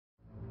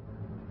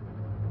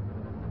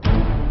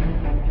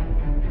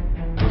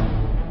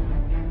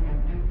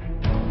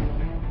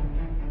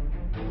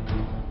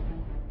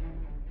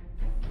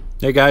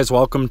Hey guys,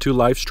 welcome to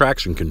Life's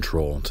Traction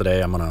Control.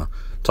 Today I'm going to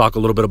talk a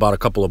little bit about a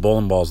couple of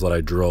bowling balls that I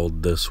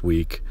drilled this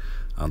week.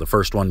 The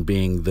first one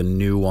being the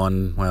new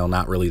one, well,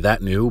 not really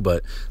that new,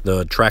 but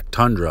the Trek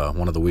Tundra,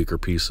 one of the weaker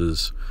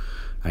pieces.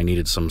 I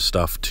needed some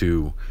stuff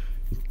to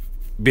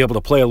be able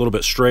to play a little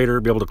bit straighter,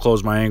 be able to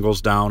close my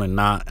angles down and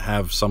not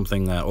have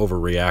something that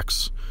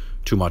overreacts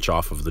too much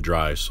off of the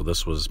dry. So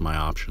this was my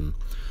option.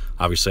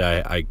 Obviously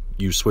I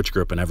use switch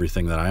grip in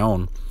everything that I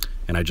own,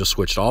 and I just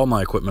switched all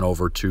my equipment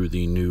over to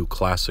the new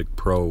Classic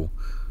Pro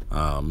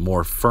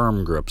more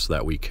firm grips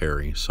that we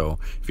carry. So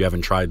if you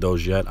haven't tried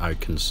those yet, I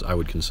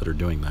would consider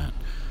doing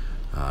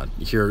that.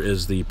 Here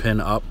is the pin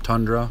up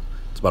Tundra.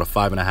 It's about a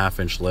 5.5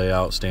 inch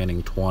layout,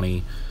 standing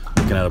 20,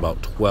 looking at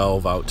about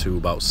 12 out to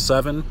about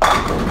 7. You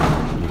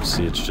can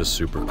see it's just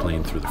super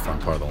clean through the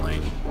front part of the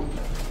lane.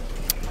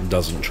 It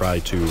doesn't try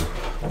to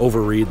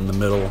overread in the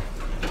middle,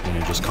 and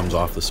it just comes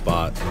off the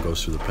spot and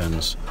goes through the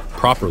pins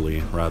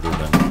properly rather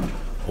than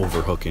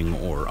overhooking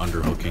or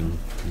underhooking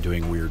and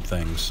doing weird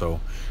things. So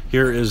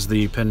here is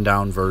the pin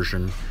down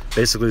version,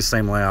 basically the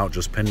same layout,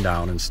 just pinned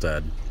down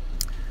instead.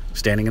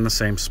 Standing in the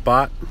same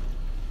spot,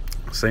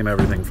 same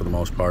everything for the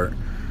most part.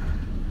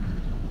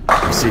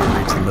 You see it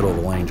reaches the middle of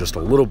the lane just a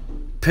little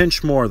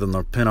pinch more than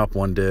the pin up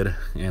one did,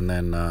 and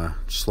then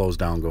slows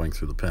down going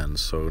through the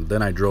pins. So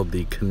then I drilled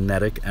the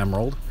Kinetic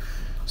Emerald,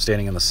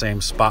 standing in the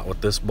same spot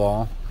with this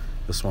ball.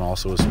 This one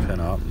also is pin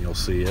up, and you'll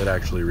see it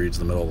actually reads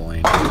the middle of the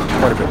lane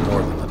quite a bit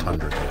more than the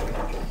Tundra did.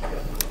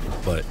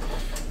 But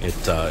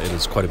it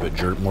is quite a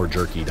bit more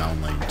jerky down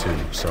lane too.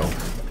 So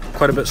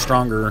quite a bit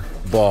stronger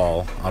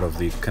ball out of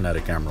the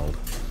Kinetic Emerald.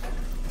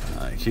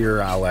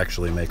 Here I'll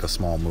actually make a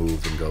small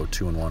move and go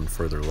 2 and 1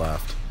 further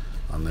left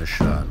on this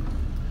shot.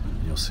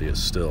 You'll see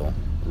it's still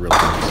really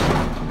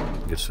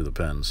nice. Gets through the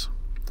pins.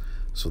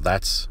 So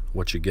that's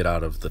what you get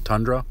out of the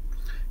Tundra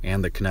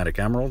and the Kinetic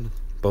Emerald.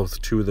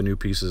 Both two of the new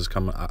pieces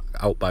come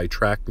out by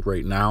Trek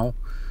right now.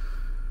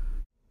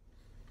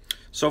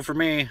 So for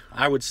me,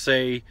 I would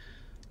say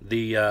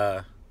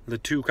the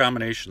two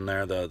combination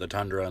there, the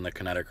Tundra and the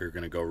Kinetic, are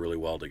going to go really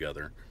well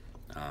together.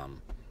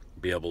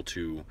 Be able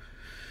to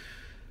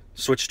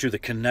switch to the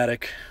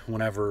Kinetic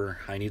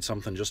whenever I need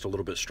something just a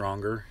little bit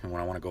stronger, and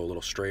when I want to go a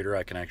little straighter,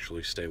 I can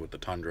actually stay with the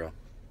Tundra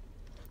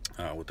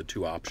with the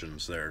two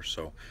options there.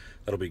 So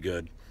that'll be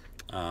good.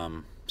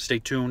 Stay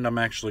tuned. I'm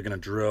actually going to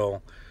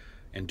drill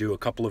and do a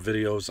couple of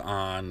videos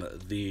on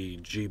the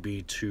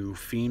GB2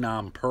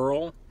 Phenom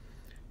Pearl,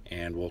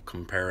 and we'll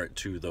compare it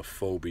to the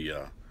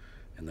Phobia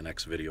in the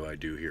next video I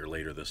do here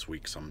later this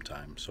week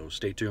sometime. So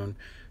stay tuned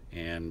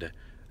and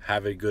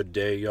have a good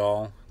day,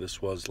 y'all.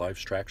 This was Life's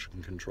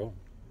Traction Control.